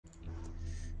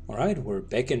All right, we're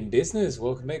back in business.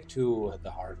 Welcome back to the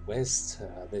Hard West.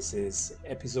 This is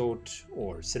episode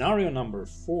or scenario number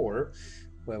 4,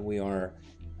 where we are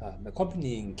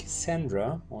accompanying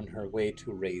Cassandra on her way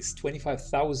to raise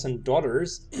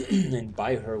 $25,000 and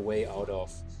buy her way out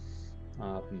of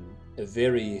a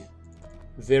very,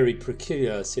 very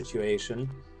precarious situation.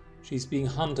 She's being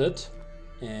hunted,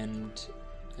 and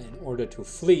in order to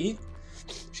flee,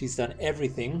 she's done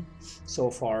everything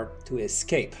so far to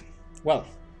escape. Well,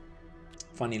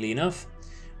 funnily enough,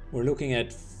 we're looking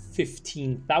at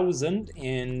 15,000,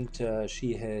 and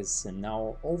she has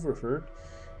now overheard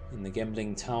in the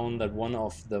gambling town that one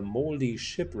of the moldy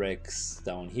shipwrecks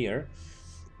down here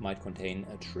might contain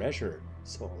a treasure.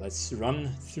 So let's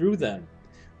run through them.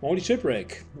 Moldy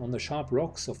shipwreck. On the sharp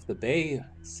rocks of the bay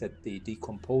sat the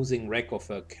decomposing wreck of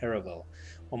a caravel,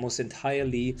 almost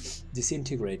entirely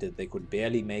disintegrated. They could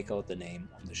barely make out the name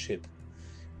on the ship.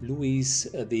 Louis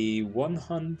the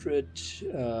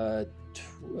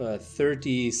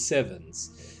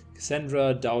 137s.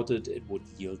 Cassandra doubted it would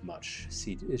yield much.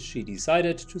 She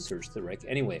decided to search the wreck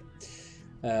anyway.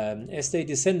 As they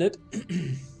descended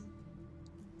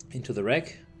into the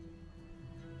wreck...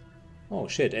 Oh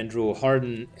shit, Andrew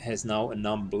Harden has now a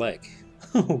numb leg.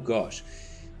 Oh gosh.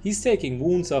 He's taking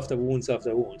wounds after wounds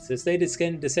after wounds. As they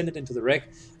descended into the wreck,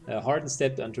 Harden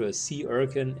stepped onto a sea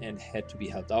urchin and had to be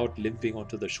helped out, limping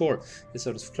onto the shore. As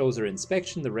sort of closer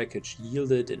inspection, the wreckage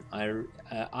yielded an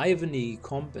ivory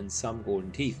comb and some golden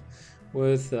teeth,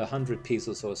 worth 100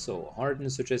 pesos or so. Harden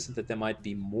suggested that there might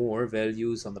be more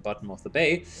values on the bottom of the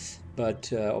bay,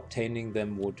 but obtaining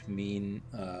them would mean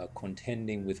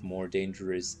contending with more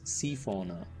dangerous sea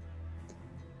fauna.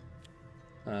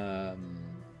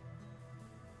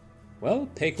 Well,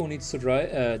 Peiko needs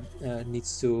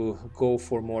to go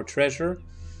for more treasure.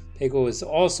 Peiko is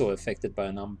also affected by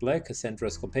a numb leg.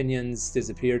 Cassandra's companions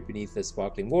disappeared beneath the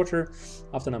sparkling water.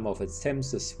 After a number of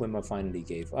attempts, the swimmer finally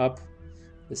gave up.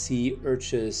 The sea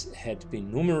urchins had been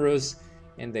numerous,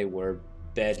 and they were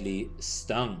badly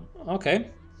stung. Okay,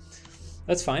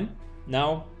 that's fine.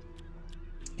 Now,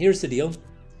 here's the deal.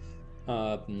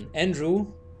 Andrew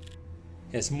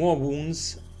has more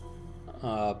wounds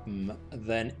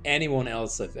than anyone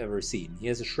else I've ever seen. He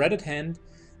has a shredded hand,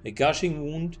 a gushing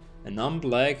wound, a numb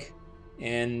leg,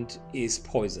 and is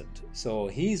poisoned. So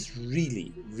he's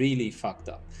really, really fucked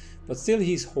up. But still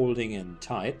he's holding in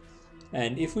tight.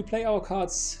 And if we play our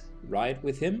cards right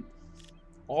with him,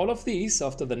 all of these,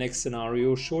 after the next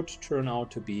scenario, should turn out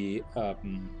to be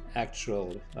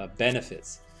actual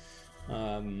benefits.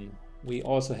 We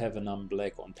also have a numb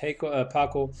leg on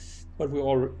Paco, but we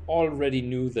already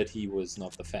knew that he was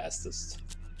not the fastest.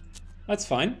 That's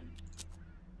fine.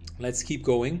 Let's keep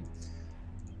going.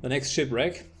 The next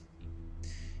shipwreck.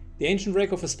 The ancient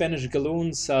wreck of a Spanish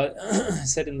galloon sat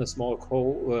in the small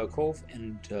cove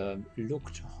and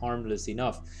looked harmless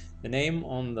enough. The name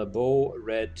on the bow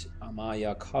read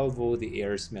Amaya Calvo. The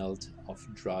air smelled of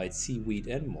dried seaweed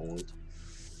and mold.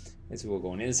 As we were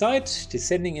going inside,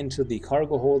 descending into the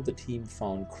cargo hold, the team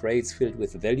found crates filled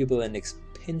with valuable and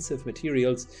expensive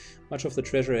materials. Much of the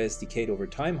treasure has decayed over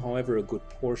time, however, a good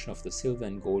portion of the silver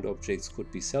and gold objects could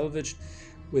be salvaged.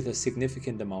 With a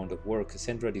significant amount of work,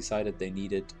 Cassandra decided they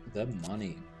needed the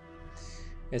money.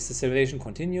 As the salvation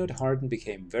continued, Harden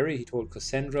became wary. He told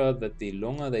Cassandra that the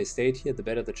longer they stayed here, the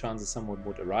better the chances someone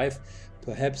would arrive,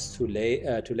 perhaps to lay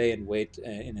in wait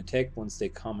in attack once they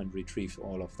come and retrieve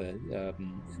all of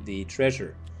the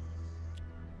treasure.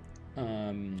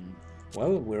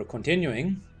 Well, we're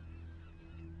continuing.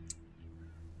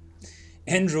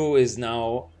 Andrew is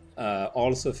now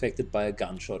also affected by a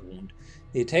gunshot wound.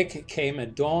 The attack came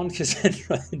at dawn.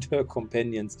 Cassandra and her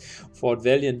companions fought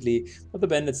valiantly, but the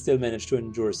bandits still managed to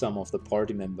injure some of the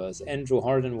party members. Andrew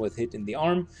Harden was hit in the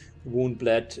arm. The wound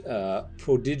bled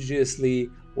prodigiously.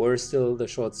 Worse still, the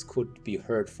shots could be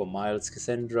heard for miles.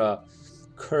 Cassandra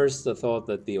cursed the thought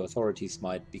that the authorities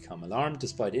might become alarmed.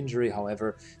 Despite injury,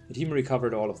 however, the team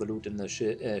recovered all of the loot in the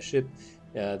ship.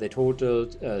 They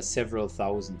totaled several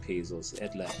thousand pesos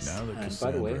at last. Now that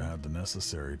Cassandra had the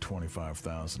necessary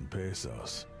 25,000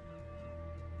 pesos,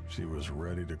 she was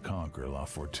ready to conquer La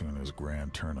Fortuna's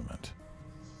grand tournament.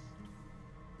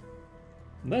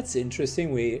 That's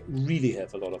interesting. We really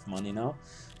have a lot of money now.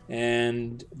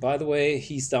 And by the way,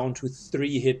 he's down to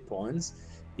 3 hit points.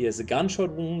 He has a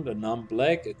gunshot wound, a numb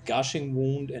leg, a gushing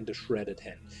wound, and a shredded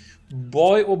hand.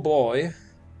 Boy, oh boy.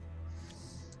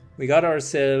 We got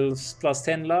ourselves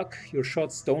 +10 luck. Your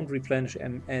shots don't replenish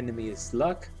enemies'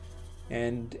 luck,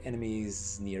 and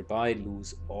enemies nearby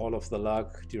lose all of the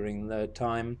luck during that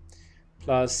time.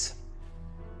 Plus,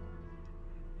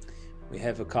 we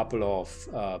have a couple of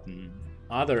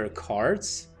other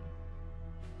cards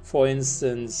For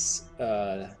instance,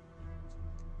 +2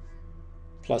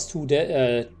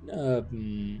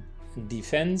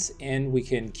 defense, and we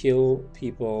can kill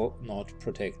people not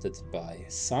protected by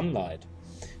sunlight.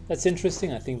 That's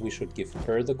interesting. I think we should give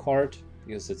her the card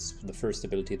because it's the first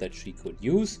ability that she could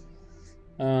use.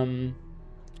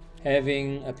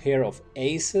 Having a pair of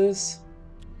aces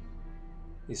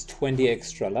is 20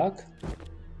 extra luck.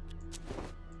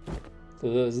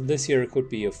 So this here could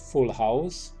be a full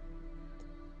house.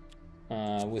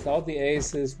 Without the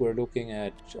aces, we're looking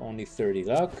at only 30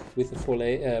 luck. With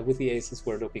the aces,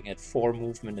 we're looking at 4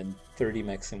 movement and 30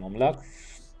 maximum luck.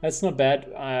 That's not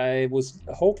bad. I was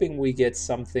hoping we get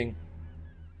something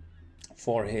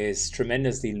for his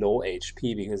tremendously low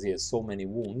HP because he has so many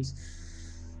wounds.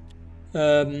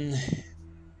 But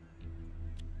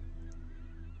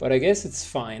I guess it's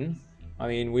fine. I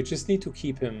mean, we just need to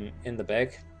keep him in the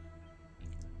back.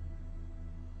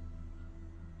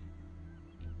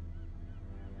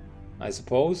 I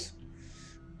suppose.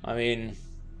 I mean,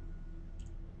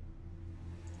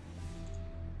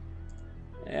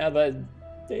 yeah,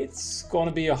 it's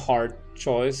gonna be a hard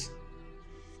choice.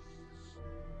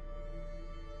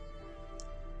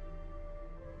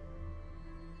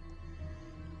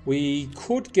 We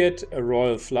could get a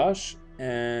royal flush,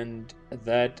 and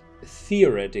that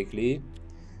theoretically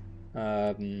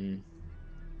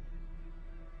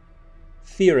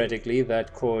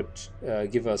that could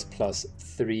give us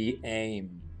 +3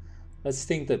 aim. Let's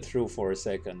think that through for a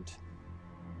second.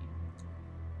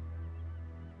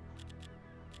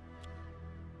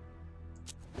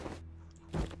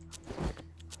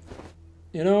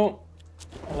 You know,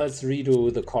 let's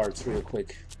redo the cards real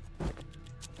quick.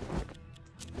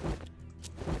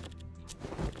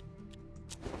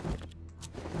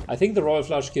 I think the royal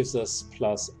flush gives us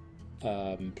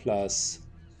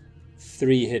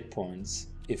 +3 hit points,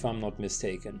 if I'm not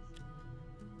mistaken.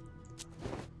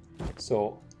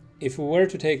 So if we were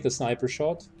to take the sniper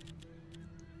shot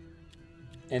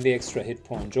and the extra hit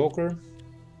point joker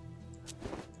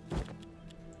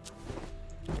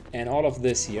and all of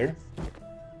this here,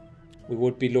 we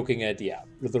would be looking at, yeah,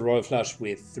 the royal flush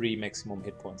with 3 maximum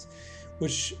hit points,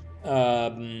 which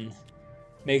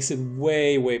makes it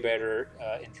way better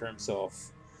in terms of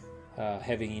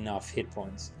having enough hit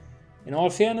points. In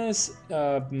all fairness,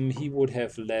 he would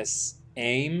have less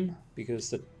aim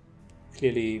because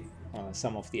clearly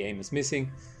some of the aim is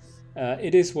missing.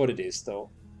 It is what it is, though.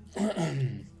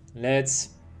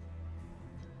 Let's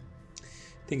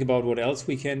think about what else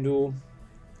we can do.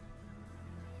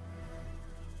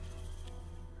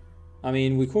 I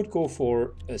mean, we could go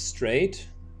for a straight.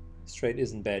 Straight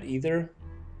isn't bad either.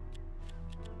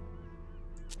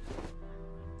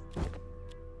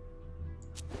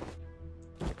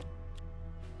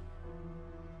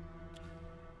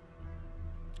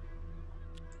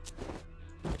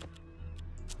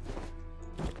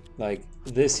 Like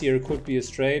this here could be a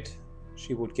straight.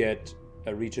 She would get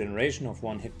a regeneration of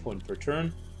 1 hit point per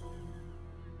turn.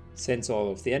 Sense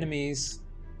all of the enemies.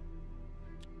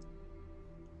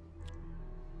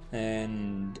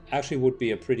 And actually would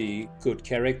be a pretty good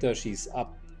character. She's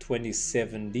up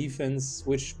 27 defense,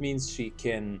 which means she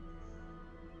can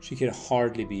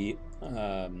hardly be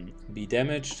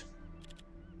damaged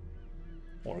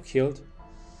or killed.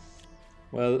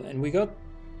 Well, and we got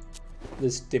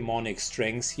this demonic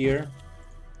strength here.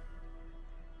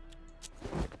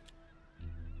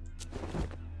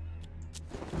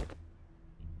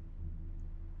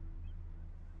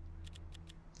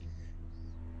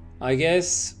 I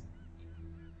guess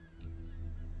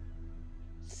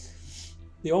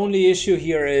the only issue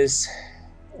here is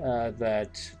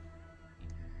that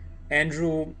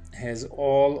Andrew has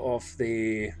all of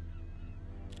the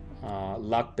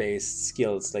luck-based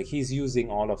skills. Like, he's using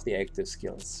all of the active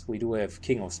skills. We do have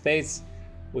King of Spades,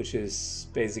 which is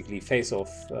basically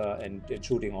face-off and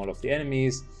shooting all of the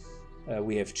enemies.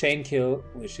 We have Chain Kill,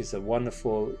 which is a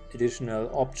wonderful additional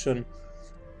option.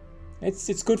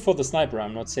 It's good for the sniper.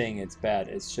 I'm not saying it's bad.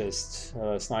 It's just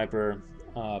sniper.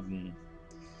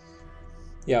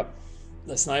 Yeah,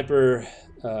 the sniper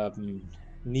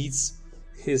needs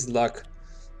his luck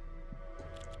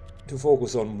to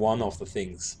focus on one of the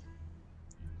things.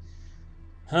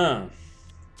 Huh.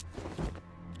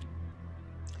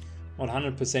 Not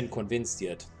 100% convinced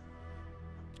yet.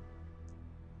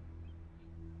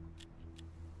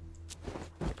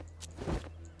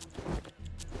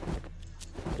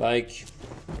 Like,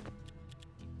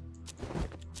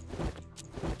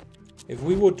 if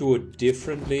we would do it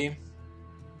differently,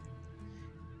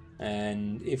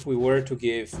 and if we were to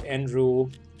give Andrew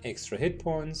extra hit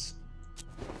points,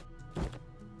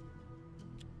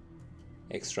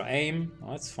 extra aim,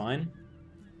 oh, that's fine.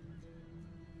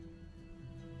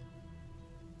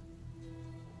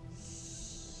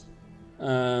 We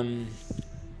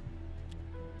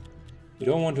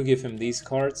don't want to give him these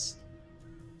cards.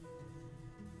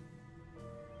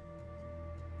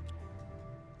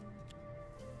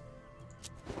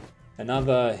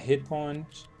 Another hit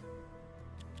point.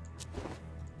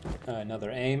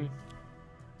 Another aim.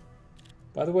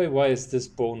 By the way, why is this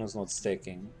bonus not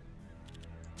stacking?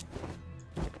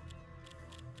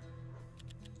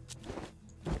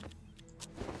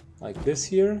 Like this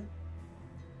here?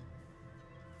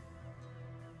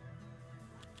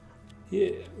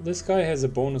 Yeah, this guy has a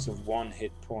bonus of 1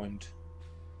 hit point,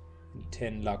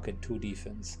 10 luck and 2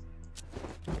 defense.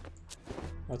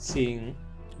 Not seeing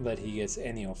that he gets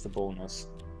any of the bonus.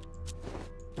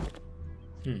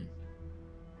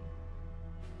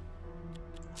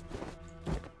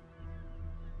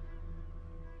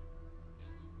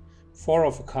 4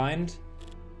 of a kind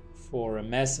for a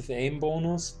massive aim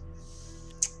bonus.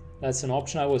 That's an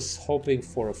option. I was hoping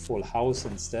for a full house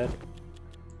instead.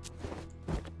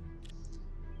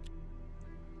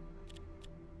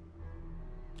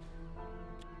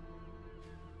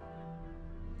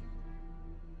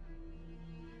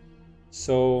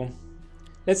 So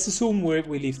let's assume we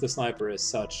leave the sniper as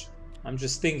such. I'm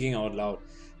just thinking out loud,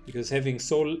 because having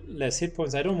so less hit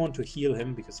points, I don't want to heal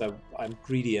him because I'm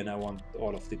greedy and I want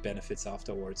all of the benefits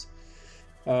afterwards.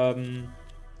 Peiko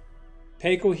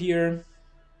here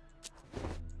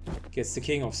gets the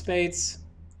King of Spades,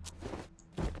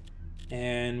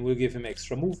 and we'll give him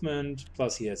extra movement,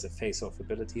 plus he has a face-off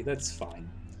ability. That's fine.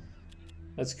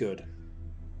 That's good.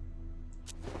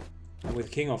 And with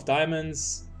King of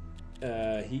Diamonds,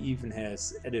 he even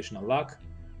has additional luck.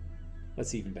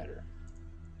 That's even better.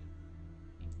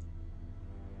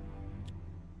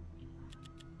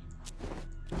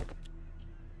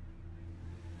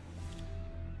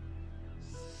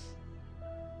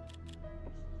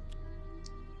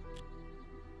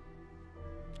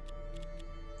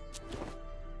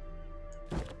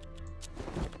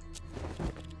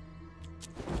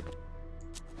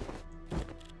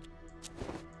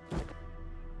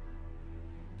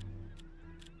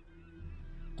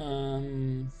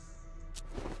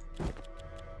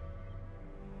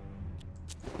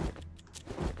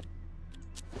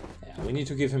 Yeah, we need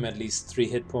to give him at least 3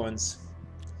 hit points.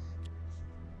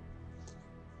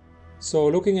 So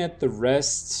looking at the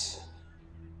rest,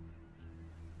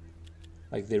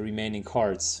 like the remaining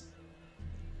cards,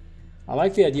 I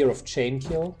like the idea of chain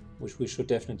kill, which we should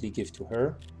definitely give to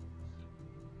her.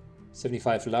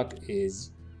 75 luck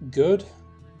is good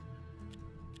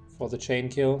for the chain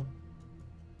kill.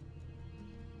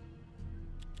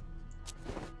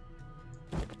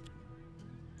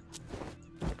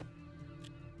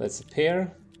 That's a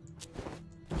pair,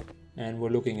 and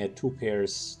we're looking at 2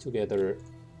 pairs together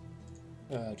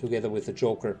together with the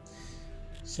Joker.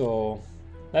 So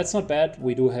that's not bad.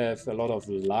 We do have a lot of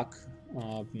luck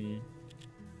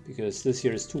because this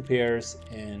here is 2 pairs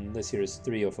and this here is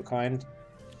 3 of a kind.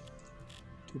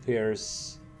 2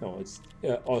 pairs, no, it's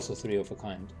also 3 of a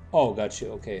kind. Oh, gotcha,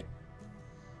 okay.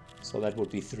 So that would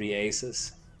be 3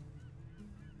 aces.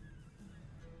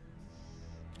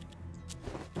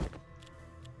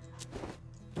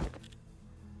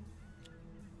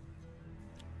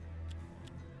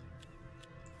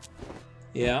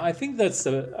 Yeah, I think that's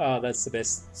the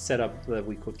best setup that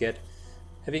we could get.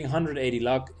 Having 180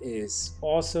 luck is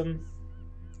awesome.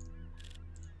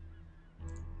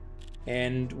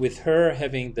 And with her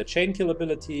having the chain kill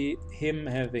ability, him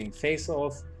having face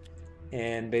off,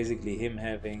 and basically him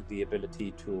having the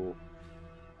ability to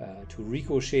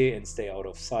ricochet and stay out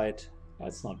of sight,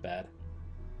 that's not bad.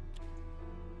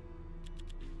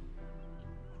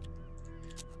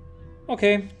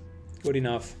 Okay, good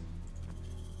enough.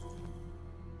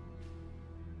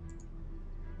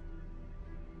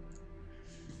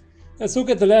 Let's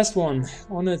look at the last one.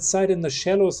 On its side in the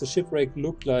shallows, the shipwreck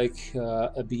looked like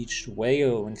a beached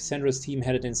whale. When Cassandra's team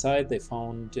headed inside, they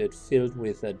found it filled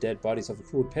with dead bodies of a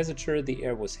crewed passenger. The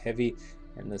air was heavy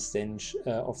and the stench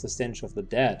of the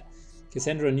dead.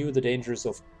 Cassandra knew the dangers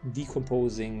of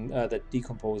decomposing that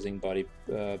decomposing body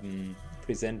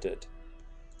presented.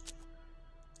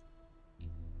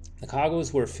 The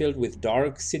cargoes were filled with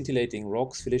dark, scintillating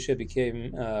rocks. Felicia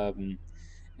became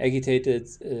agitated,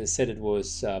 said it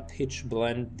was pitch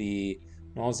blend, the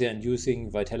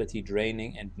nausea-inducing,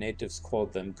 vitality-draining, and natives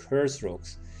called them curse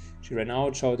rocks. She ran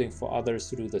out, shouting for others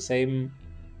to do the same.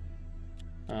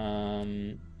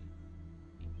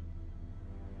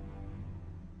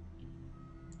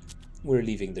 We're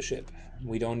leaving the ship.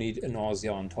 We don't need a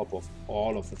nausea on top of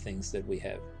all of the things that we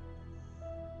have.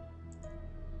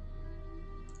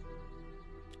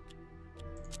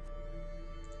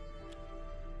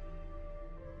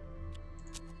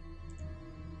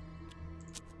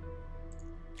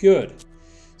 Good.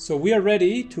 So we are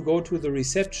ready to go to the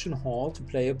reception hall to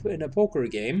play in a poker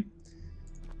game,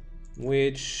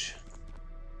 which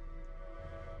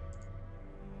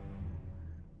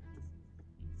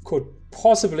couldn't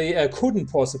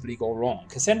possibly go wrong.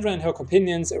 Cassandra and her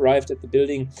companions arrived at the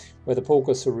building where the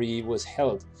poker soiree was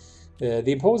held.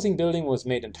 The imposing building was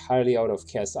made entirely out of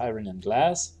cast iron and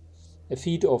glass, a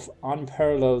feat of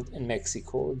unparalleled in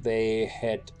Mexico. They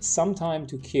had some time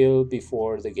to kill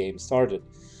before the game started.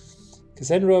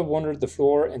 Cassandra wandered the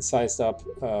floor and sized up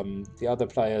the other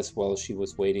players while she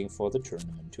was waiting for the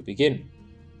tournament to begin.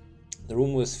 The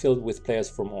room was filled with players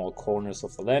from all corners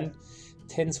of the land,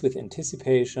 tense with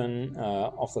anticipation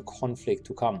of the conflict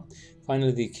to come.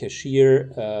 Finally, the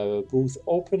cashier booth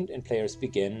opened and players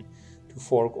began to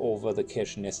fork over the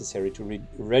cash necessary to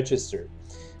register.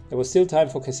 There was still time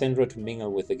for Cassandra to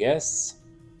mingle with the guests.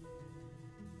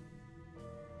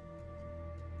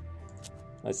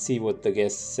 Let's see what the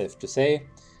guests have to say.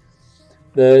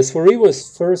 The soiree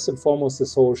was first and foremost a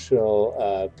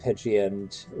social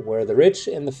pageant where the rich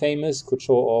and the famous could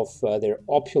show off their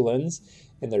opulence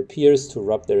and their peers to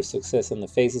rub their success on the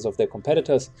faces of their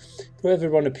competitors. Though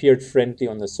everyone appeared friendly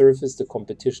on the surface, the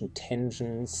competition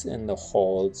tensions in the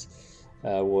halls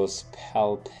was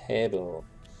palpable.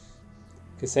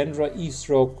 Cassandra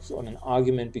eavesdropped on an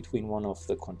argument between one of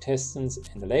the contestants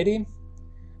and a lady.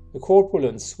 The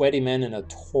corpulent, sweaty man in a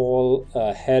tall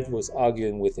hat was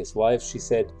arguing with his wife. She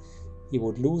said he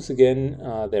would lose again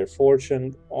their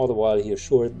fortune, all the while he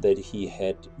assured that he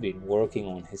had been working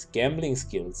on his gambling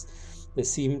skills. This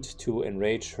seemed to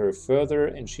enrage her further,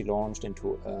 and she launched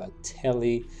into a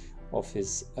tally of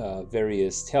his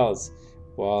various tells,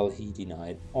 while he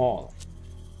denied all.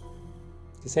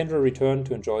 Cassandra returned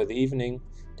to enjoy the evening,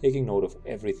 taking note of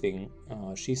everything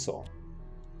she saw.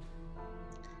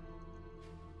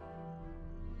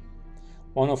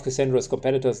 One of Cassandra's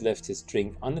competitors left his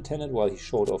drink unattended while he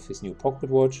showed off his new pocket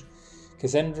watch.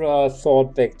 Cassandra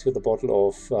thought back to the bottle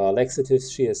of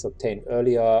laxatives she has obtained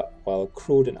earlier. While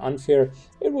crude and unfair,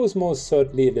 it was most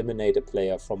certainly eliminate a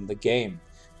player from the game.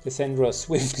 Cassandra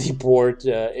swiftly poured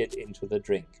it into the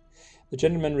drink. The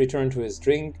gentleman returned to his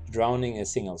drink, drowning a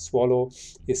single swallow.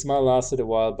 His smile lasted a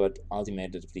while, but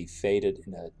ultimately faded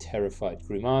in a terrified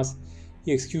grimace.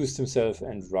 He excused himself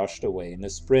and rushed away in a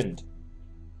sprint.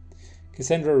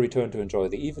 Cassandra returned to enjoy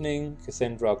the evening.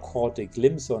 Cassandra caught a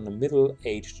glimpse on a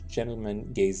middle-aged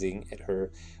gentleman gazing at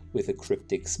her with a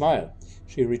cryptic smile.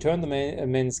 She returned the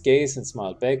man's gaze and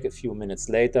smiled back. A few minutes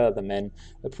later, the man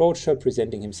approached her,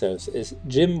 presenting himself as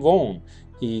Jim Vaughan.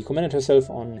 He commended herself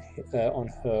on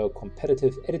her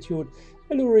competitive attitude,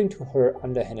 alluring to her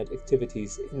underhanded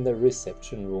activities in the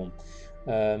reception room.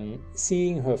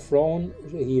 Seeing her frown,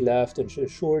 he laughed and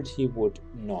assured he would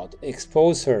not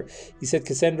expose her. He said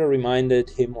Cassandra reminded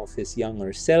him of his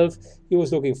younger self. He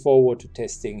was looking forward to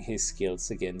testing his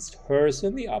skills against hers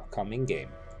in the upcoming game.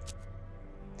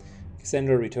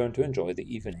 Cassandra returned to enjoy the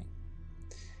evening.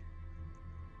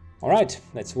 Alright,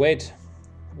 let's wait.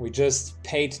 We just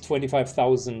paid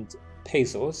 25,000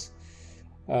 pesos.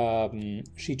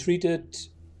 She treated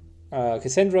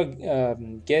Cassandra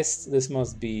guessed this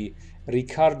must be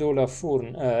Ricardo La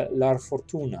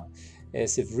Fortuna.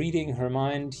 As if reading her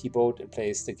mind, he bowed and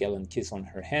placed a gallant kiss on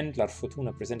her hand. La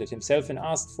Fortuna presented himself and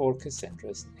asked for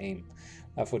Cassandra's name.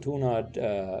 La Fortuna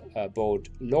bowed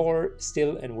lower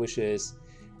still and wishes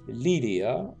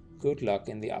Lydia good luck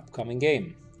in the upcoming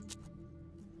game.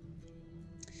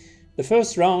 The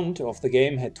first round of the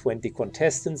game had 20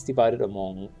 contestants divided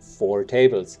among 4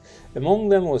 tables. Among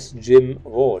them was Jim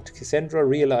Vaughan. Cassandra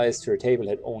realized her table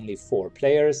had only 4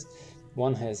 players.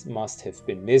 One must have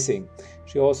been missing.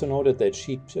 She also noted that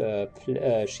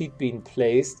she'd been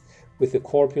placed with a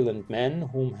corpulent man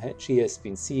whom she has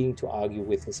been seeing to argue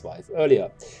with his wife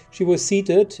earlier. She was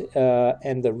seated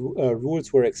and the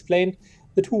rules were explained.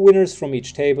 The 2 winners from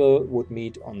each table would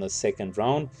meet on the second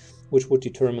round, which would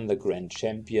determine the grand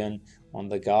champion on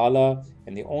the gala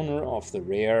and the owner of the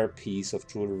rare piece of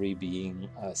jewelry being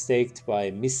staked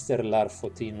by Mr. La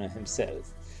Fortuna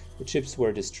himself. The chips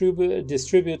were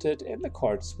distributed and the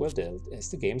cards were dealt as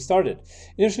the game started.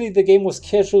 Initially, the game was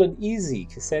casual and easy.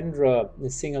 Cassandra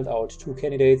singled out 2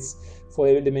 candidates for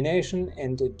elimination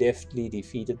and deftly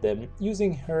defeated them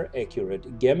using her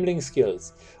accurate gambling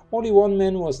skills. Only one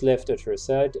man was left at her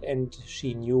side, and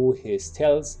she knew his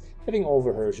tells, having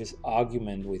overheard his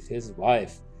argument with his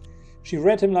wife. She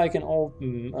read him like an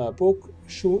open book.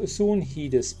 Soon he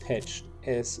was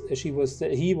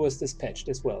dispatched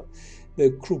as well.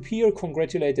 The croupier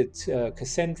congratulated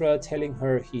Cassandra, telling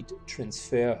her he'd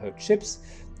transfer her chips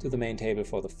to the main table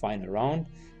for the final round.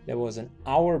 There was an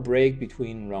hour break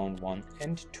between round 1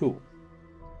 and 2.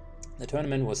 The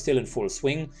tournament was still in full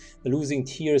swing. The losing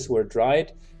tears were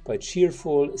dried by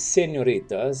cheerful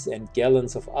senoritas and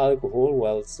gallons of alcohol,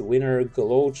 whilst the winner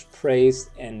gloated, praised,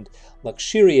 and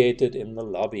luxuriated in the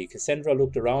lobby. Cassandra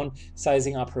looked around,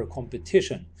 sizing up her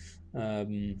competition.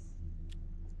 One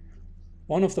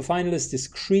of the finalists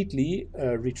discreetly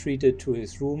retreated to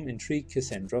his room. Intrigued,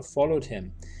 Cassandra followed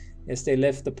him. As they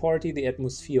left the party, the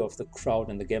atmosphere of the crowd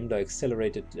and the gambler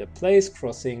accelerated their pace,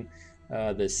 crossing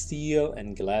the steel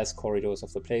and glass corridors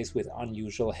of the place with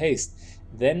unusual haste.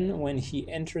 Then, when he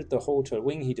entered the hotel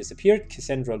wing, he disappeared.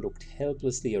 Cassandra looked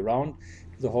helplessly around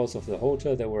the halls of the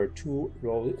hotel. There were two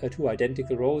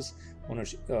identical rows,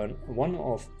 one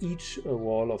of each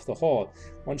wall of the hall.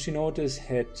 One she noticed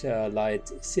had light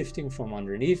sifting from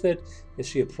underneath it. As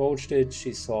she approached it,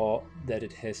 she saw that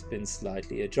it has been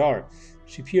slightly ajar.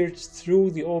 She peered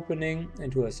through the opening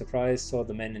and, to her surprise, saw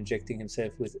the man injecting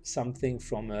himself with something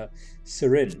from a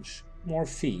syringe.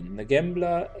 Morphine. The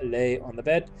gambler lay on the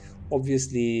bed.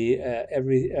 Obviously,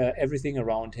 everything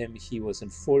around him, he was in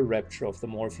full rapture of the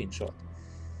morphine shot.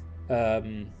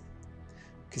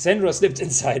 Cassandra slipped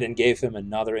inside and gave him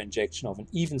another injection of an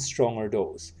even stronger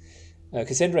dose.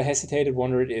 Cassandra hesitated,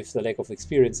 wondered if the lack of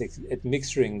experience at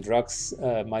mixing drugs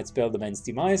might spell the man's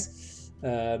demise.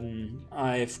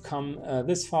 I've come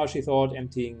this far, she thought,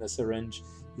 emptying the syringe.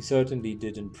 He certainly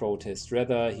didn't protest.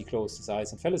 Rather, he closed his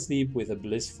eyes and fell asleep with a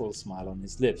blissful smile on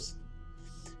his lips.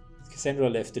 Cassandra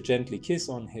left a gentle kiss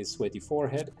on his sweaty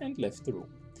forehead and left the room.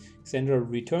 Cassandra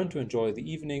returned to enjoy the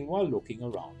evening while looking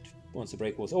around. Once the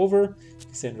break was over,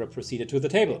 Cassandra proceeded to the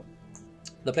table.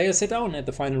 The players sat down at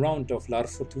the final round of La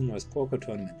Fortuna's poker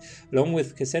tournament. Along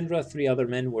with Cassandra, 3 other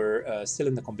men were still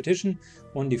in the competition.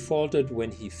 One defaulted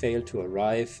when he failed to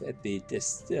arrive at the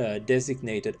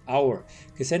designated hour.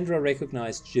 Cassandra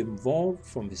recognized Jim Vaughan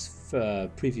from his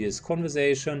previous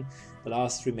conversation. The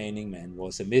last remaining man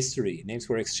was a mystery. Names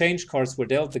were exchanged, cards were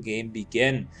dealt, the game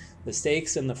began. The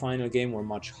stakes in the final game were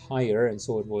much higher, and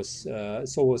so was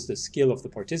the skill of the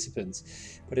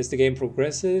participants. But as the game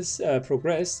progressed,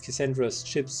 Cassandra's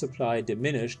chip supply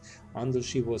diminished until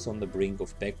she was on the brink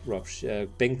of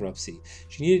bankruptcy.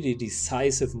 She needed a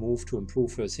decisive move to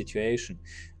improve her situation.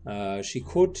 She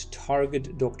could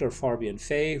target Dr. Fabian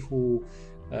Fay,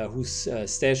 whose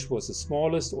stash was the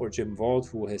smallest, or Jim Vault,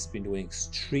 who has been doing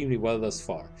extremely well thus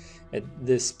far. At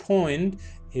this point,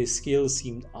 his skills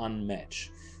seemed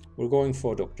unmatched. We're going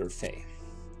for Dr. Fay.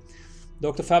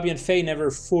 Dr. Fabian Fay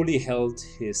never fully held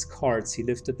his cards. He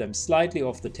lifted them slightly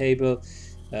off the table,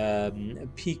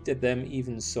 peeked at them.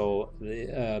 Even so,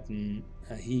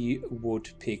 he would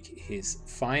pick his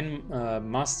fine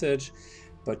mustache,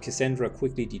 but Cassandra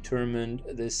quickly determined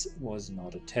this was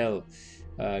not a tell.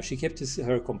 She kept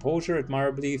her composure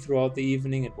admirably throughout the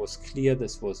evening. It was clear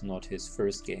this was not his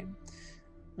first game.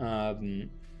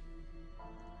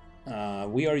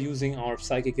 We are using our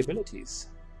psychic abilities.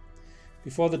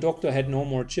 Before the doctor had no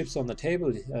more chips on the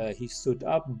table, he stood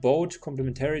up, bowed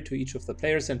complimentary to each of the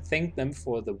players, and thanked them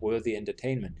for the worthy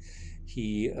entertainment.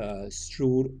 He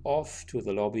strode off to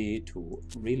the lobby to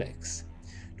relax.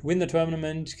 To win the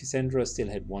tournament, Cassandra still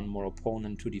had one more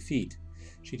opponent to defeat.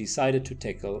 She decided to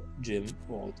tackle Jim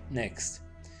Walt next.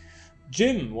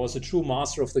 Jim was a true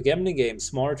master of the gambling game,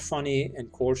 smart, funny,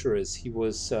 and courteous. He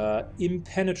was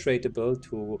impenetrable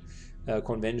to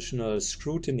conventional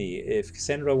scrutiny. If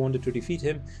Cassandra wanted to defeat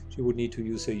him, she would need to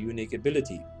use her unique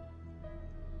ability.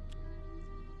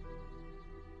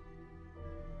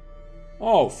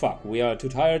 Oh fuck, we are too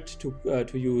tired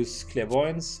to use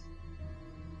clairvoyance.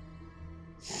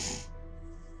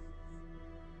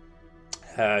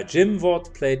 Jim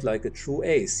Watt played like a true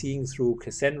ace, seeing through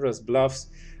Cassandra's bluffs,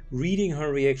 reading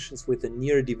her reactions with a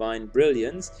near-divine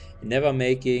brilliance, and never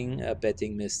making a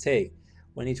betting mistake.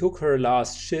 When he took her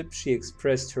last chip, she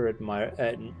expressed her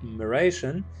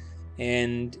admiration,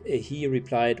 and he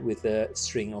replied with a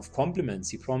string of compliments.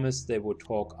 He promised they would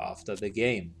talk after the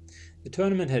game. The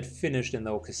tournament had finished, and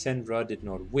though Cassandra did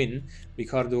not win,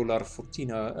 Ricardo La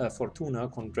Fortuna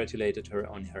congratulated her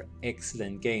on her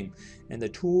excellent game, and the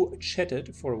two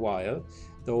chatted for a while.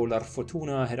 Though La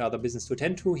Fortuna had other business to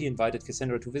attend to, he invited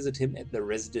Cassandra to visit him at the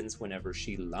residence whenever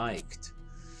she liked.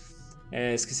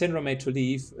 As Cassandra made to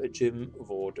leave, Jim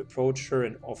Vaud approached her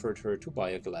and offered her to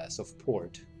buy a glass of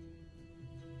port.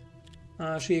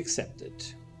 She accepted.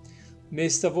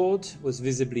 Mr. Vaud was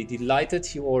visibly delighted.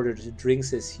 He ordered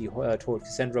drinks as he told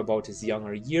Cassandra about his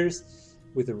younger years.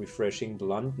 With a refreshing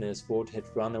bluntness, Vaud had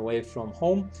run away from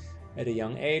home at a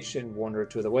young age and wandered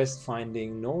to the west,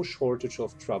 finding no shortage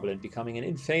of trouble and becoming an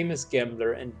infamous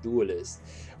gambler and duelist.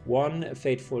 One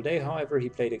fateful day, however, he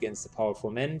played against a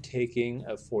powerful man, taking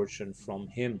a fortune from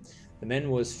him. The man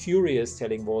was furious,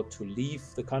 telling Walt to leave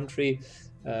the country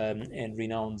and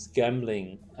renounce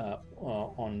gambling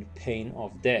on pain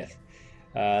of death.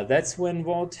 That's when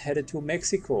Walt headed to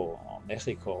Mexico.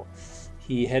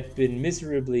 He had been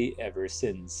miserably ever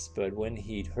since, but when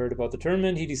he'd heard about the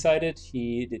tournament, he decided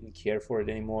he didn't care for it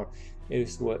anymore.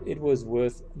 It was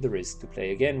worth the risk to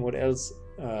play again. What else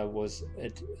was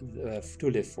it to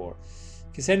live for?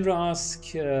 Cassandra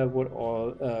asked what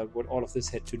all of this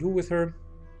had to do with her.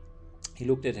 He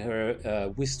looked at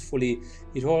her wistfully.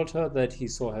 He told her that he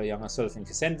saw her younger self in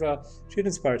Cassandra. She had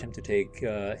inspired him to take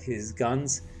his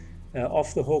guns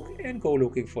off the hook and go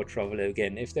looking for trouble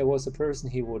again. If there was a person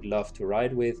he would love to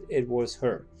ride with, it was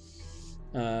her.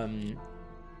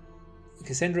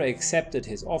 Cassandra accepted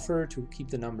his offer to keep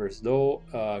the numbers low.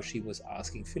 She was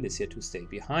asking Felicia to stay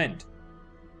behind.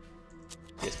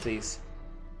 Yes, please.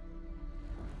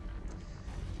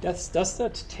 Does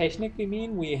that technically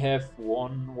mean we have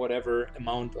won whatever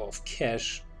amount of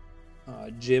cash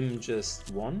Jim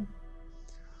just won?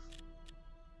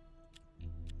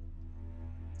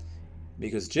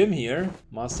 Because Jim here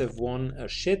must have won a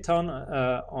shit ton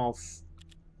of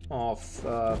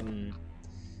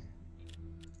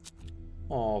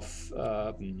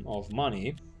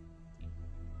money.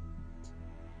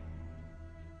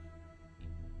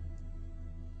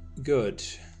 Good.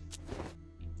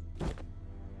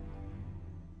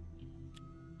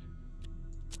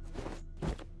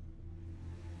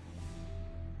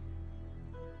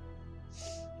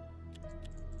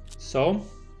 So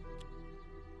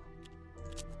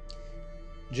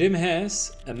Jim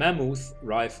has a mammoth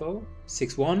rifle,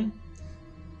 6.1,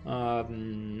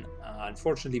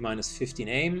 unfortunately minus 15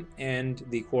 aim, and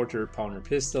the quarter-pounder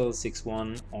pistol,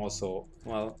 6.1, also.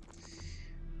 Well,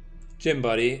 Jim,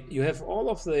 buddy, you have all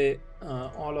of the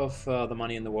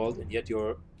money in the world, and yet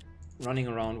you're running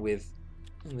around with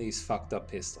these fucked up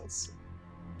pistols.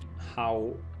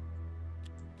 How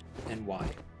and why?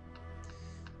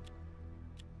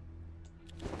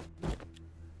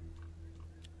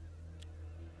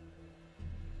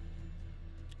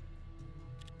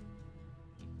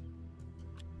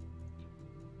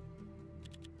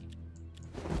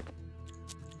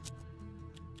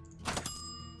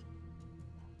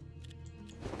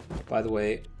 By the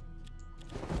way,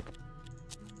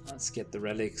 let's get the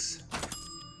relics.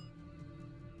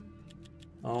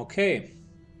 Okay.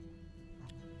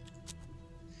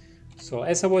 So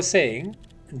as I was saying,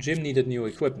 Jim needed new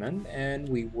equipment and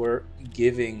we were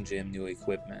giving Jim new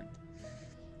equipment.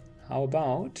 How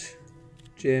about,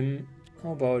 Jim,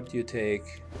 how about you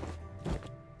take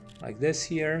like this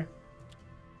here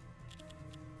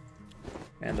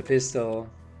and the pistol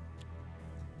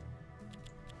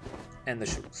and the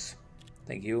shoes.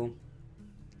 Thank you.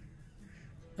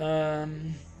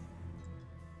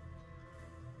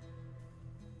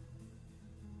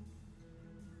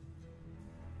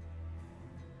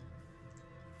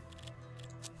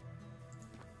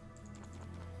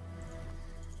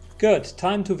 Good.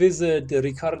 Time to visit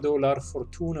Ricardo La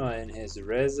Fortuna in his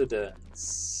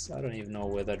residence. I don't even know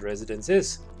where that residence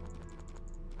is.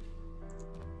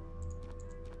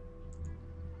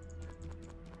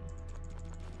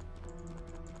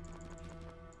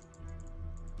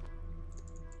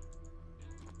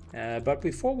 But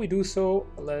before we do so,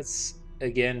 let's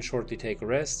again shortly take a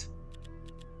rest.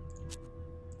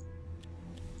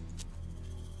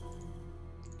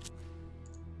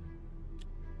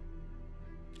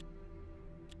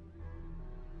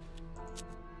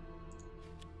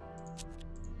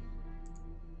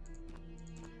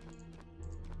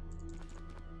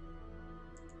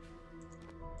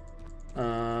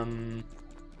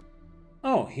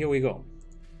 Oh, here we go.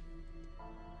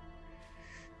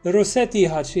 The Rossetti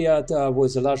Hacienda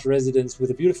was a large residence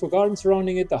with a beautiful garden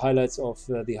surrounding it. The highlights of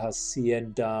the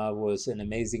hacienda was an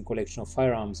amazing collection of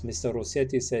firearms. Mr.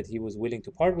 Rossetti said he was willing to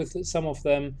part with some of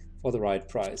them for the right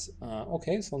price.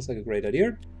 Okay, sounds like a great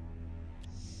idea.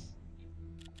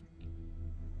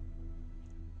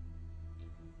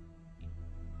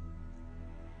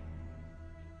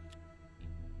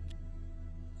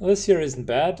 Well, this here isn't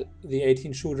bad. The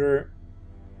 18 shooter,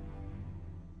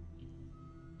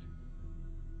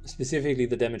 specifically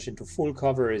the damage into full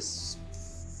cover, is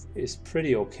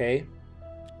pretty okay.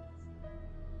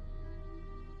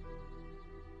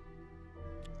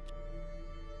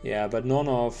 Yeah, but none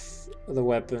of the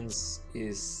weapons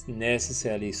is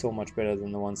necessarily so much better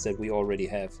than the ones that we already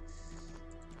have.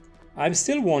 I'm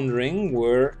still wondering,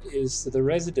 where is the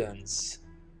residence?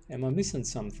 Am I missing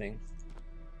something?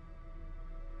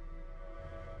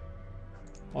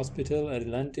 Hospital,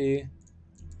 Adelante.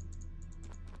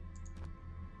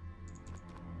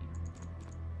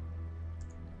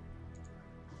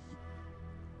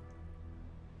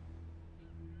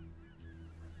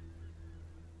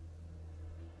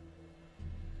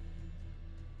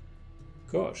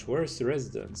 Gosh, where's the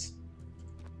residence?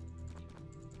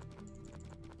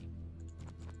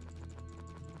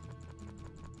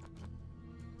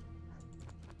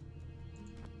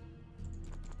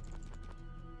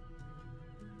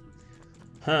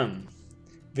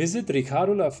 Visit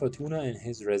Ricardo La Fortuna in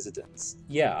his residence.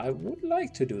 Yeah, I would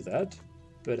like to do that,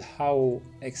 but how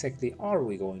exactly are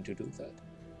we going to do that?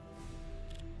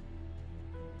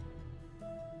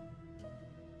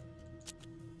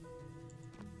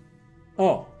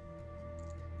 Oh,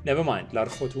 never mind. La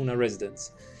Fortuna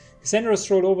residence. Cassandra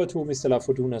strolled over to Mr. La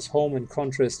Fortuna's home. In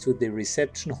contrast to the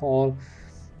reception hall,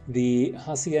 the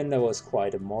hacienda was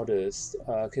quite modest.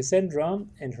 Cassandra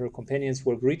and her companions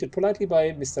were greeted politely by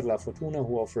Mr. La Fortuna,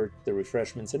 who offered the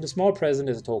refreshments and a small present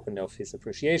as a token of his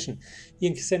appreciation. He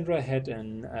and Cassandra had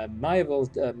an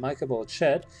amicable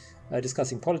chat,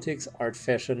 discussing politics, art,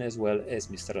 fashion, as well as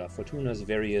Mr. La Fortuna's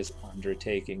various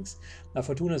undertakings. La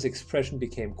Fortuna's expression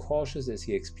became cautious as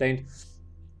he explained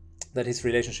that his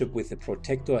relationship with the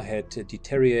Protector had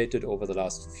deteriorated over the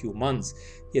last few months.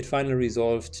 He had finally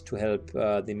resolved to help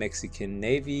the Mexican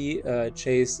Navy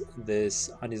chase this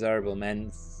undesirable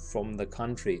man from the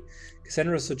country.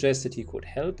 Cassandra suggested he could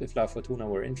help if La Fortuna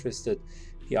were interested.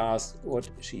 He asked what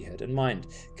she had in mind.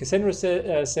 Cassandra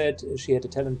said she had a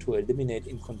talent to eliminate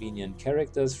inconvenient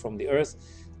characters from the earth.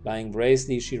 Lying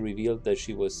brazenly, she revealed that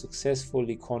she was a successful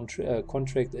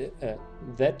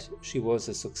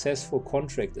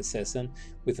contract assassin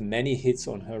with many hits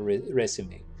on her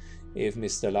resume. If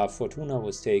Mr. La Fortuna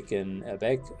was taken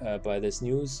aback by this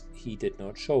news, he did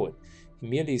not show it. He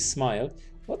merely smiled.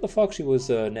 What the fuck, she was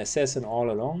an assassin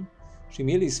all along? She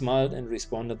merely smiled and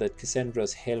responded that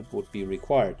Cassandra's help would be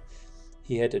required.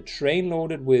 He had a train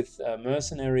loaded with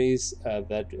mercenaries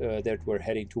that were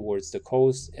heading towards the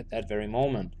coast at that very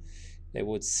moment. They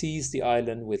would seize the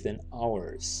island within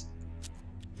hours.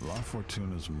 La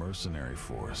Fortuna's mercenary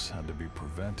force had to be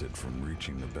prevented from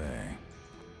reaching the bay.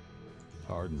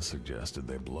 Hardin suggested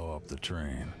they blow up the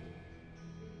train.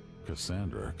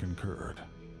 Cassandra concurred.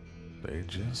 They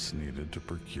just needed to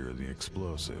procure the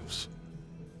explosives.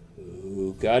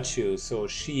 Ooh, got you. So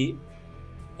she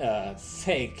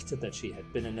faked that she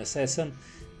had been an assassin,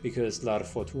 because La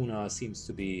Fortuna seems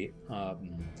to be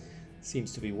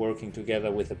working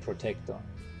together with the Protector.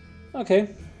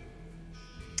 Okay.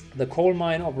 The coal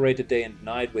mine operated day and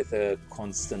night with a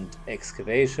constant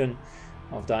excavation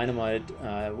of dynamite,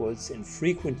 was in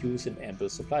frequent use and ample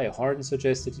supply. Hardin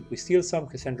suggested if we steal some,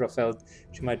 Cassandra felt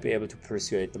she might be able to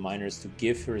persuade the miners to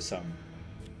give her some.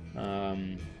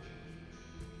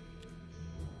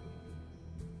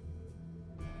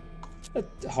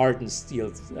 Hardin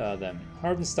steals them.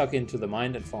 Hardin stuck into the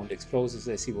mine and found explosives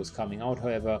as he was coming out.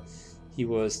 However, he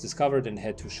was discovered and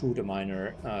had to shoot a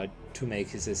miner to make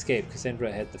his escape. Cassandra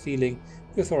had the feeling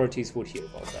the authorities would hear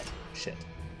about that shit.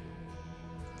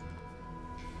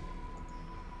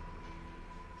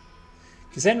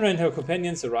 Cassandra and her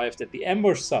companions arrived at the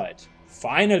ambush site.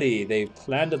 Finally, they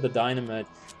planted the dynamite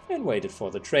and waited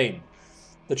for the train.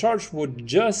 The charge would be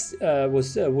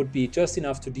just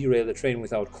enough to derail the train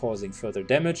without causing further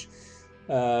damage.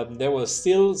 There was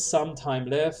still some time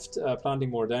left. Planting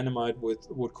more dynamite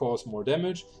would cause more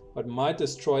damage, but might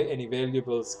destroy any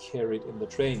valuables carried in the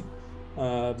train.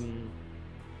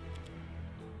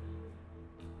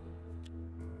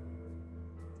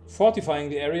 Fortifying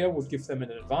the area would give them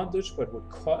an advantage, but would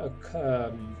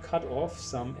cut off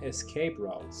some escape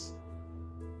routes.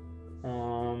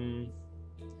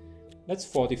 Let's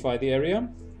fortify the area.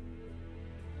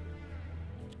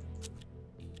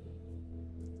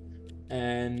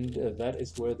 And that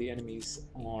is where the enemies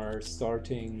are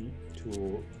starting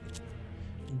to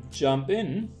jump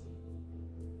in.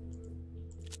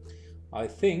 I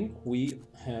think we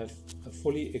have a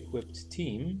fully equipped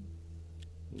team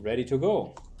ready to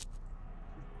go.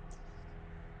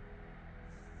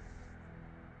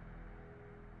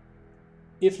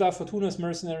 If La Fortuna's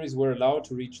mercenaries were allowed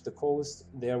to reach the coast,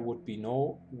 there would be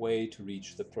no way to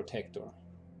reach the Protector.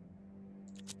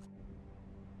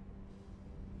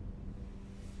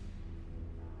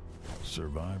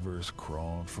 Survivors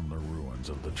crawled from the ruins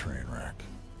of the train wreck.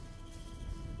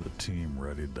 The team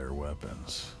readied their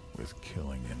weapons with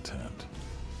killing intent.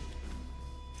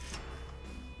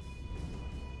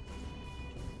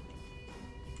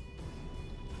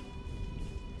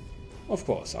 Of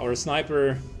course, our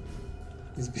sniper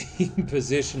He's being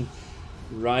positioned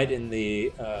right in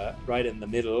the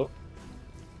middle.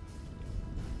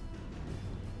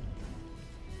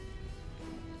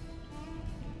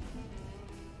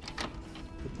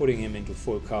 We're putting him into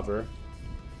full cover.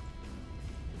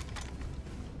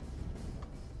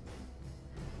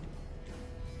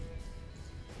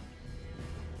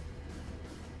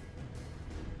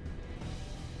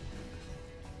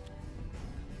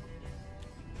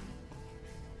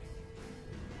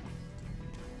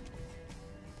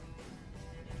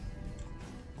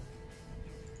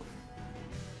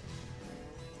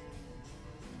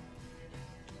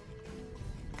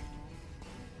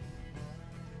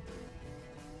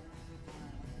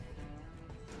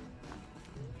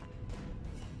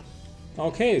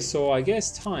 Okay, so I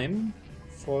guess time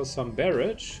for some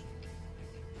barrage.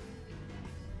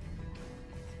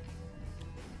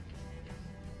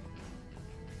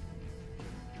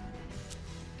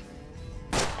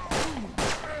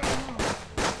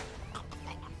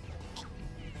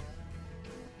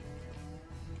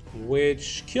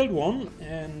 Which killed one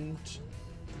and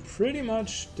pretty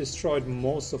much destroyed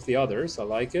most of the others. I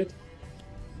like it.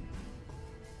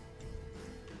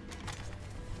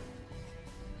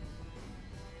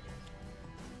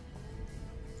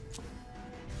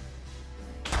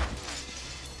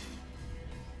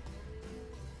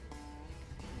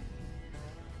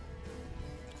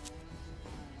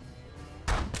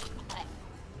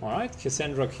 Alright,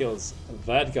 Cassandra kills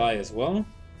that guy as well.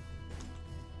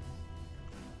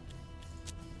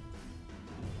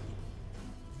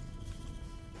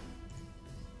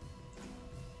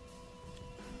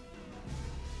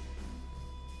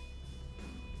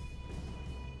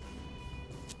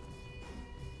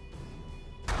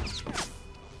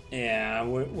 Yeah,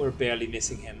 we're barely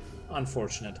missing him.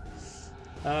 Unfortunate.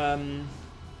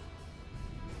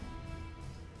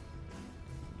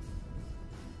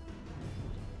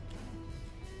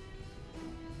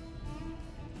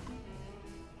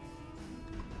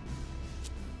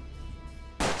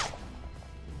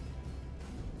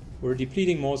 We're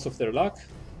depleting most of their luck.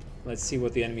 Let's see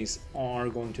what the enemies are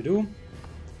going to do.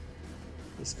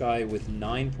 This guy with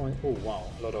 9 points. Oh wow,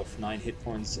 a lot of 9 hit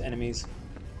points enemies.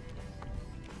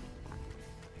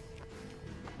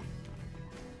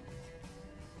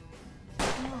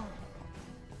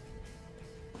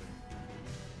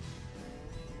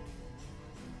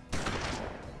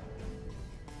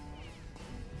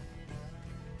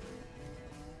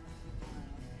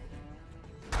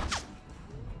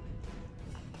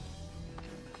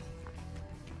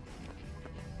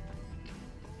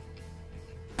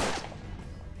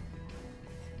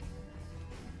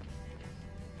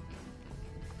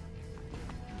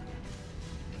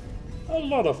 A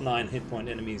lot of 9 hit point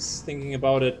enemies. Thinking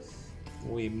about it,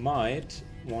 we might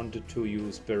wanted to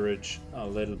use barrage a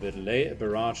little bit later.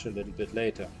 Barrage a little bit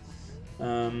later.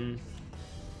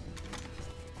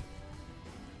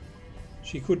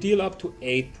 She could deal up to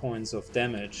 8 points of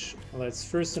damage. Let's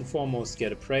first and foremost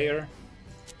get a prayer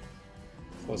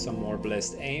for some more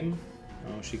blessed aim.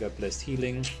 Oh, she got blessed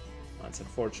healing. That's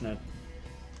unfortunate.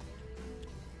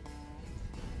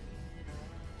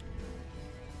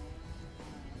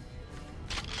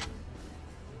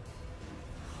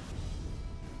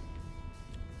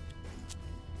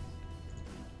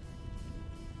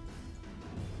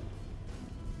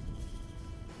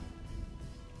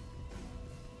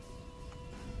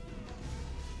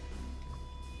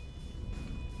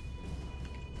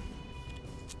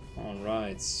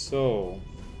 Alright, so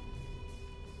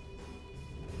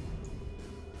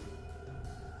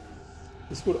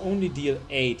this would only deal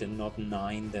 8 and not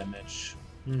 9 damage.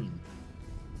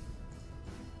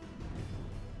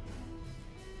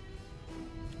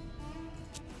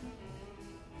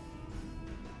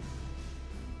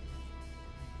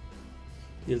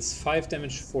 Deals 5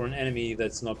 damage for an enemy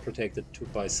that's not protected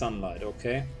by sunlight,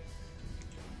 okay?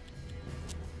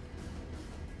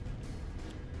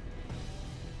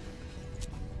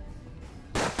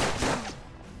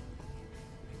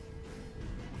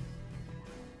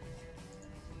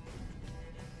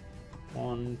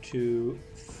 One, two,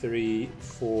 three,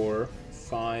 four,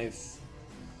 five.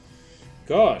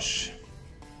 Gosh.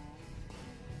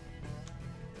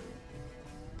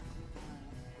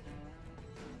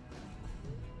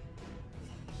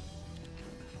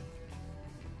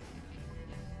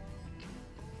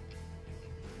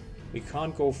 We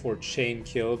can't go for chain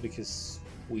kill because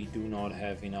we do not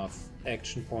have enough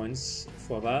action points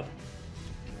for that.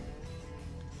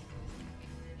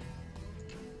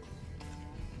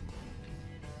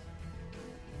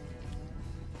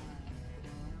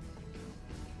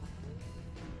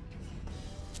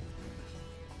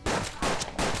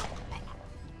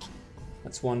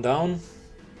 That's one down.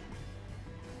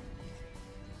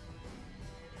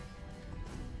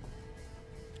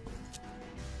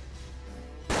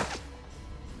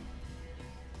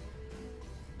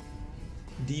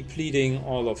 depleting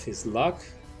all of his luck.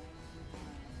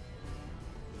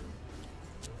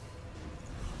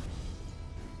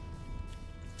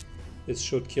 This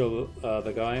should kill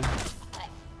the guy.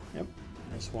 Yep,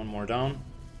 there's one more down.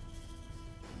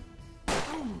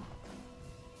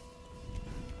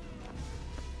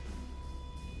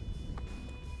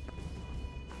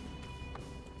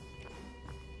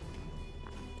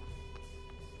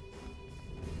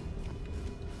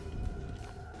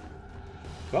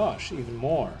 Gosh, even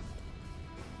more.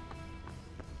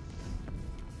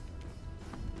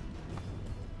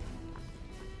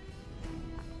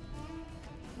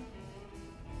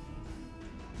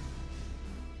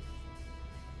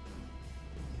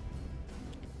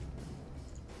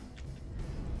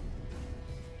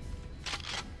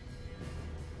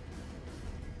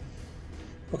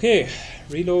 Okay,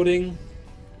 reloading.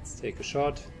 Let's take a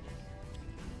shot.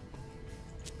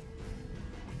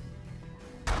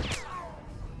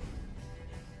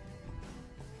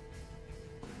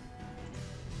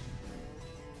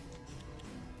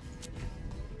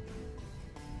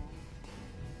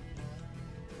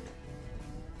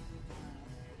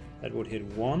 That would hit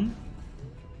one.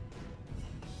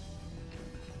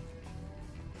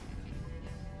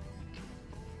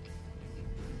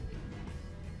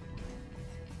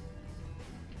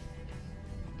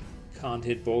 Can't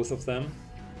hit both of them.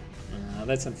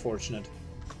 That's unfortunate.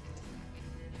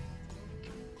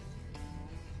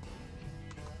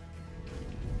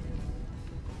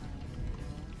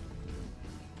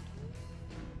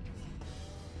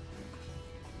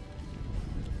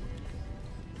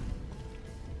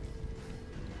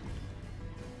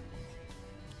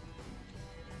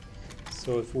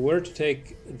 So if we were to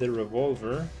take the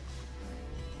revolver,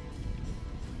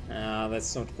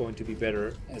 that's not going to be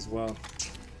better as well.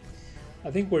 I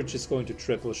think we're just going to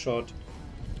triple shot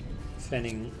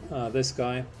fanning this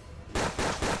guy.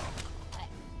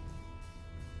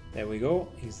 There we go,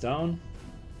 he's down.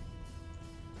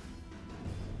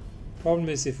 Problem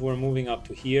is, if we're moving up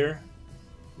to here,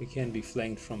 we can be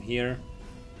flanked from here.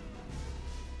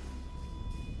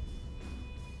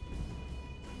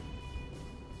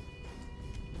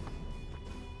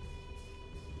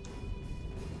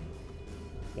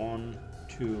 One,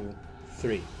 two,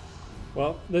 three.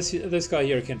 Well, this guy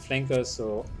here can flank us,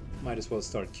 so might as well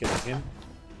start killing him.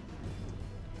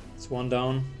 It's one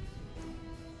down.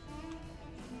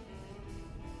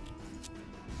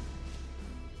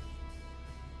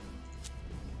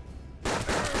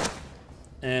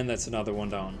 And that's another one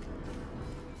down.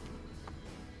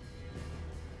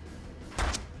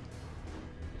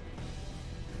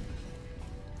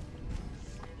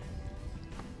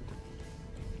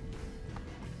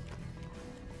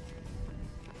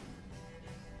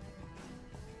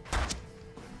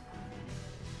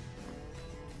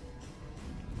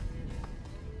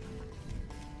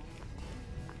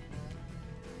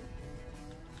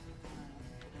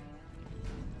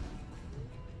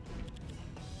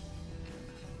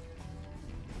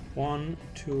 One,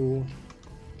 two.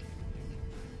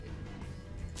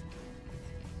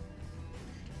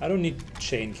 I don't need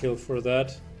chain kill for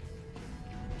that.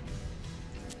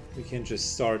 We can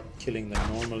just start killing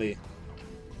them normally.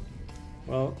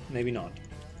 Well, maybe not.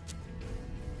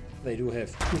 They do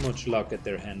have too much luck at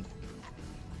their hand.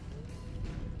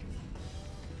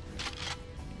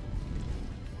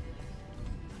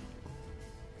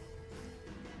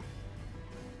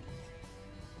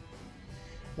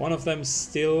 One of them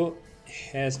still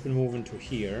has been moving to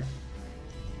here.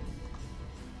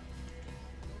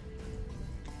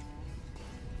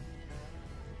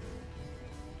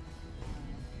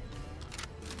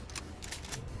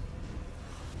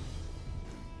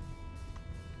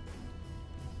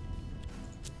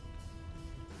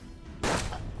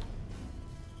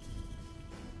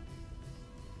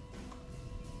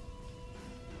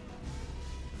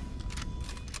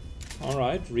 All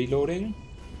right, reloading.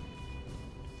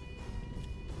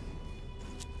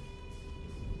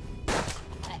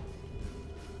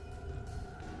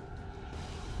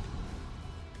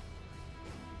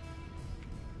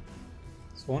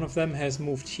 So one of them has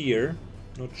moved here.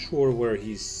 Not sure where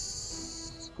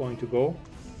he's going to go.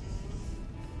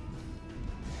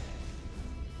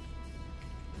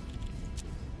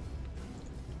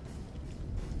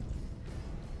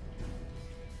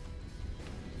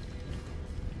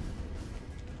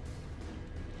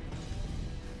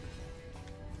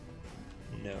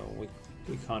 No,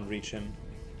 we can't reach him.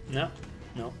 No,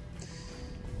 no.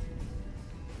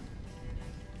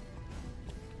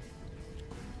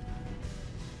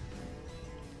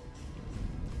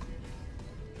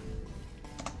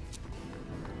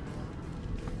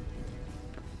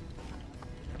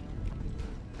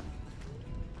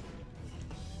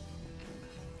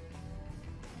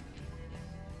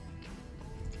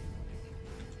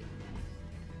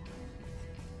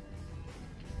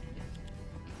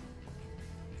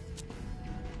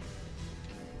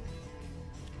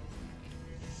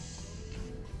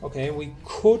 Okay, we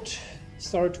could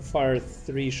start to fire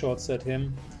 3 shots at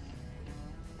him,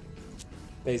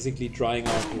 basically drying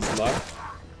out his luck.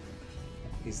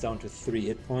 He's down to 3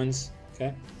 hit points.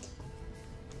 Okay.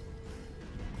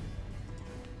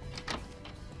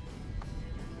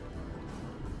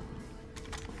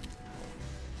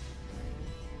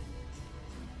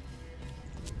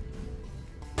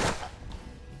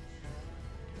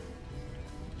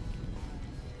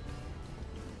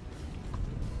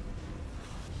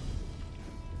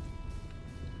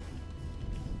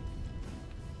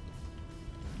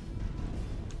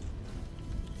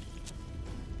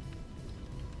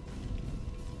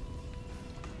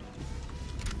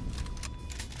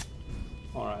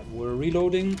 Alright, we're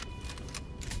reloading.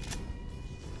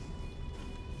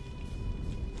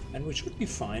 And we should be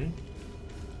fine.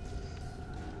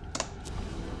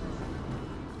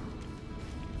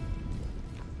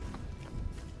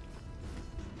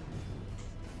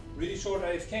 Really short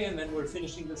AFK and then we're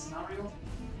finishing the scenario.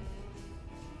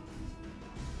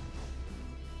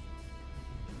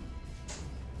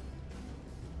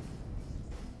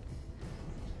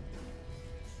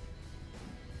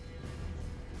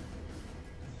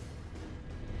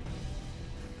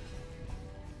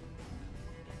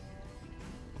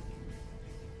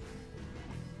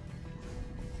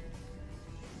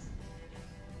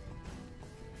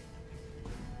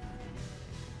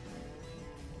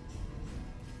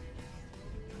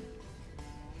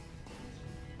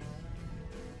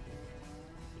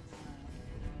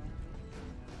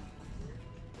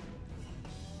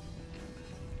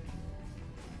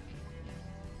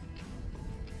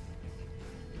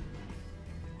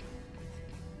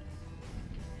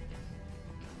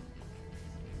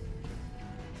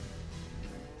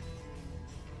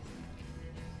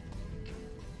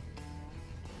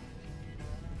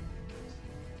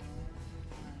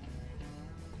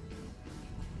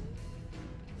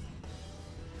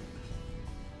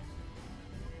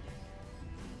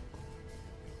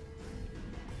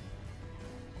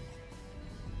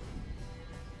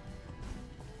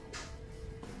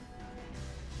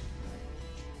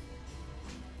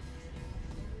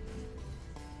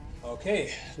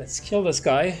 Okay, let's kill this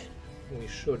guy. We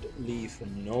should leave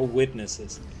no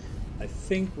witnesses. I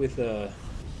think with a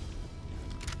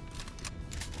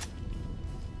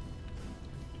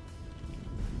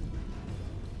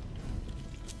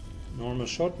normal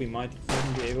shot we might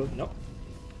even be able... No.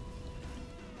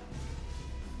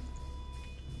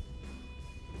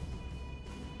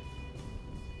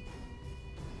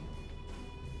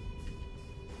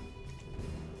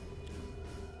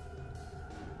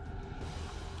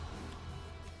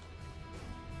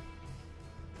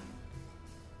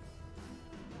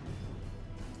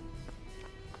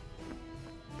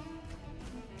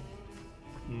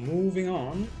 Moving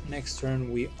on, next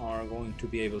turn we are going to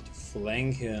be able to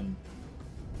flank him.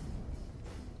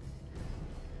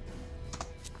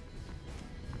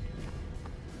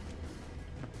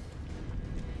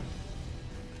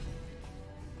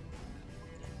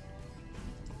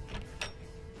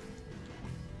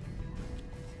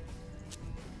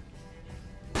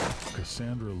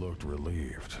 Cassandra looked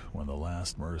relieved when the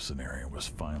last mercenary was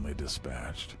finally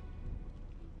dispatched.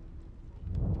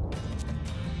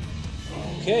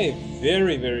 Okay,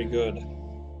 very, very good.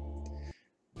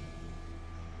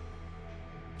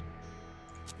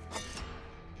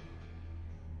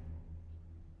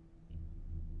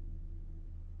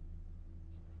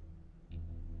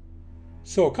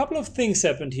 So a couple of things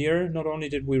happened here. Not only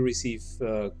did we receive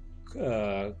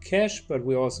cash, but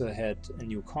we also had a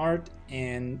new card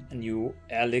and a new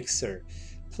elixir.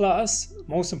 Plus,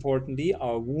 most importantly,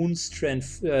 our wounds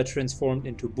transformed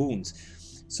into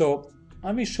boons. So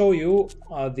let me show you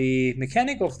the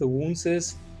mechanic of the wounds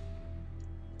is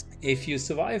if you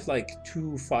survive like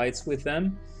 2 fights with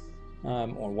them,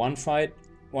 or 1 fight,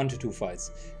 1 to 2 fights,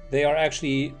 they are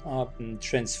actually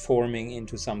transforming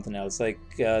into something else, like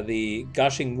the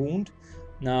gushing wound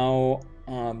now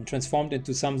transformed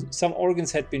into some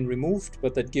organs had been removed,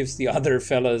 but that gives the other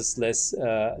fellas less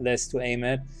to aim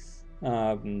at.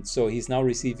 So he's now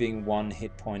receiving 1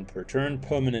 hit point per turn,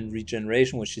 permanent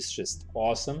regeneration, which is just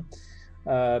awesome.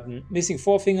 Missing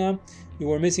forefinger, you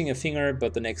were missing a finger,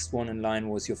 but the next one in line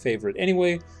was your favorite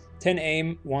anyway. 10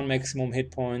 aim, 1 maximum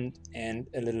hit point, and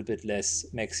a little bit less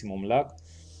maximum luck.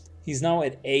 He's now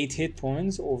at 8 hit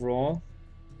points overall,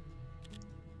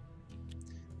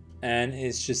 and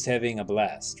is just having a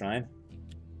blast, right?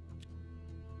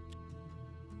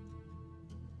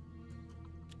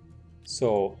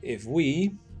 So if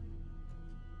we...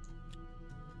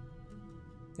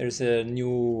 There's a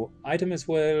new item as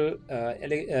well.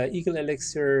 Eagle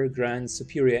Elixir grants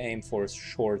superior aim for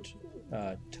short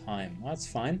time. That's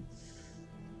fine.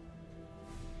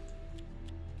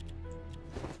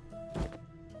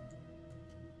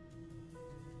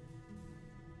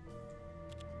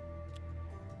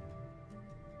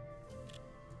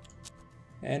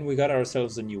 And we got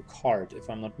ourselves a new card, if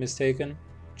I'm not mistaken,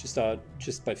 just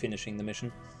by finishing the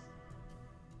mission.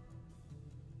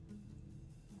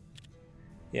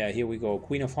 Yeah, here we go.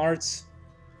 Queen of Hearts.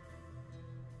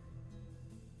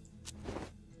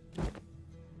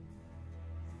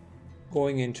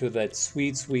 Going into that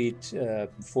sweet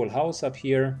full house up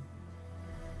here.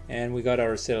 And we got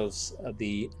ourselves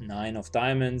the 9 of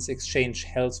Diamonds. Exchange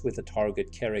health with a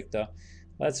target character.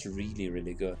 That's really,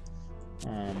 really good.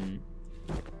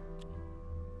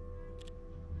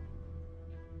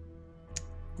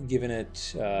 Giving it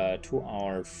to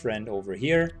our friend over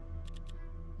here.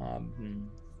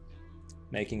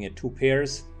 Making it 2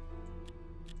 pairs.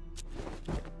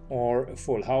 Or a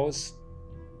full house.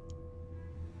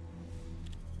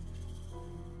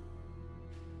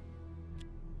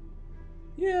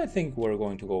 Yeah, I think we're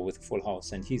going to go with full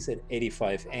house, and he's at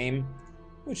 85 aim,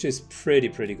 which is pretty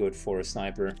good for a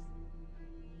sniper.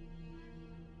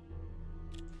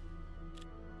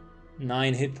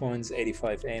 9 hit points,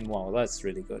 85 aim. Wow, that's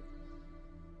really good.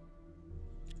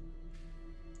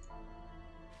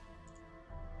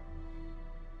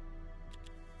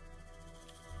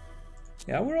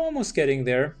 Yeah, we're almost getting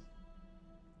there.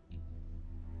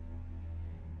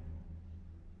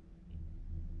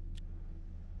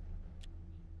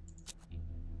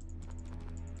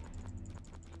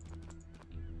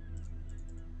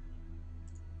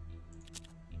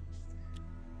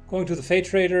 Going to the Fate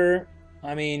Trader.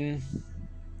 I mean,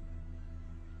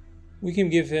 we can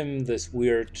give him this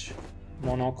weird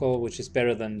monocle, which is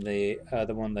better than the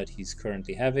one that he's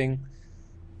currently having.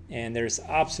 And there's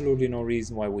absolutely no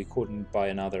reason why we couldn't buy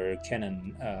another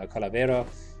cannon Calavera,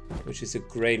 which is a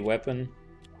great weapon.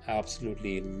 I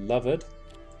absolutely love it.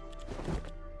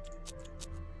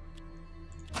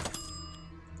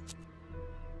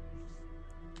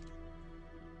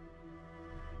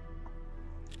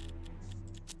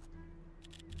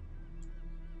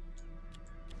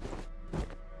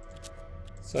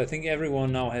 So I think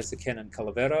everyone now has the cannon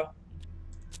Calavera.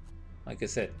 Like I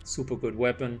said, super good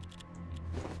weapon.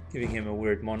 Giving him a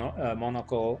weird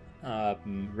monocle.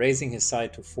 Raising his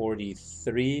sight to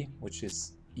 43, which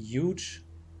is huge.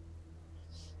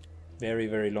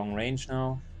 Very long range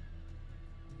now.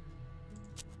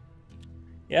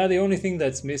 Yeah, the only thing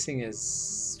that's missing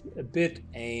is a bit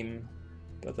aim,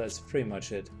 but that's pretty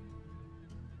much it.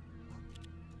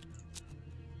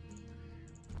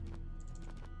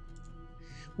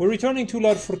 We're returning to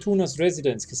La Fortuna's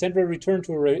residence. Cassandra returned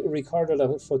to Ricardo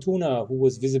La Fortuna, who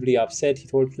was visibly upset. He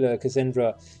told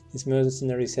Cassandra his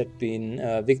mercenaries had been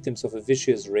victims of a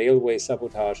vicious railway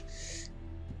sabotage,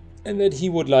 and that he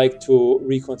would like to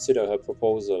reconsider her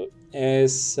proposal.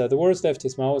 As the words left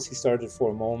his mouth, he stared for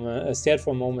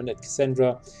a moment at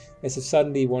Cassandra, as if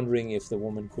suddenly wondering if the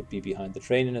woman could be behind the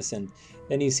traininess, and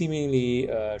then he seemingly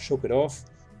shook it off.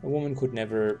 A woman could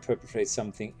never perpetrate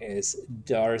something as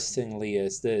dastardly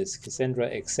as this. Cassandra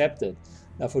accepted.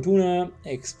 La Fortuna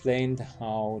explained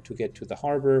how to get to the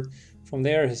harbor. From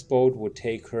there, his boat would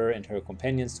take her and her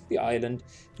companions to the island.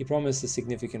 He promised a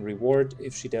significant reward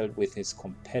if she dealt with his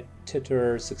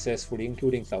competitor successfully,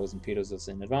 including 1,000 pesos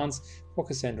in advance for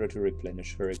Cassandra to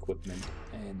replenish her equipment.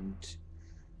 And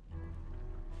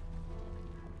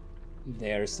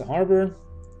there's the harbor.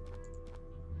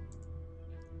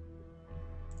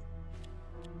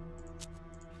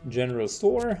 General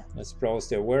store. Let's browse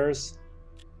their wares.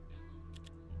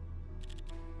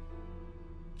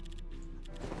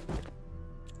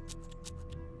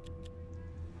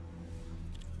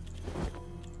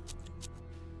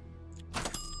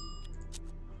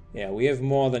 Yeah, we have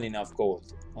more than enough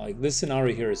gold. Like, this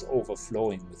scenario here is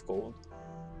overflowing with gold.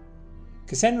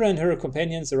 Cassandra and her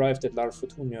companions arrived at La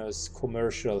Fortuna's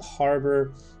commercial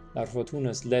harbor. La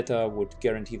Fortuna's letter would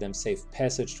guarantee them safe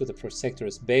passage to the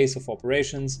Protector's base of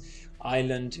operations,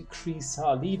 Island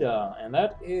Chrysalida. And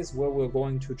that is where we're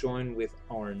going to join with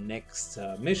our next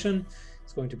mission.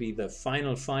 It's going to be the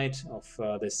final fight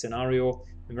of this scenario.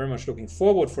 I'm very much looking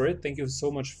forward for it. Thank you so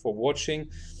much for watching.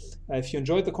 If you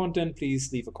enjoyed the content,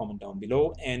 please leave a comment down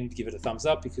below and give it a thumbs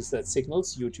up, because that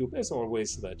signals YouTube, as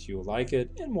always, that you like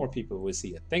it and more people will see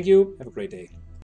it. Thank you. Have a great day.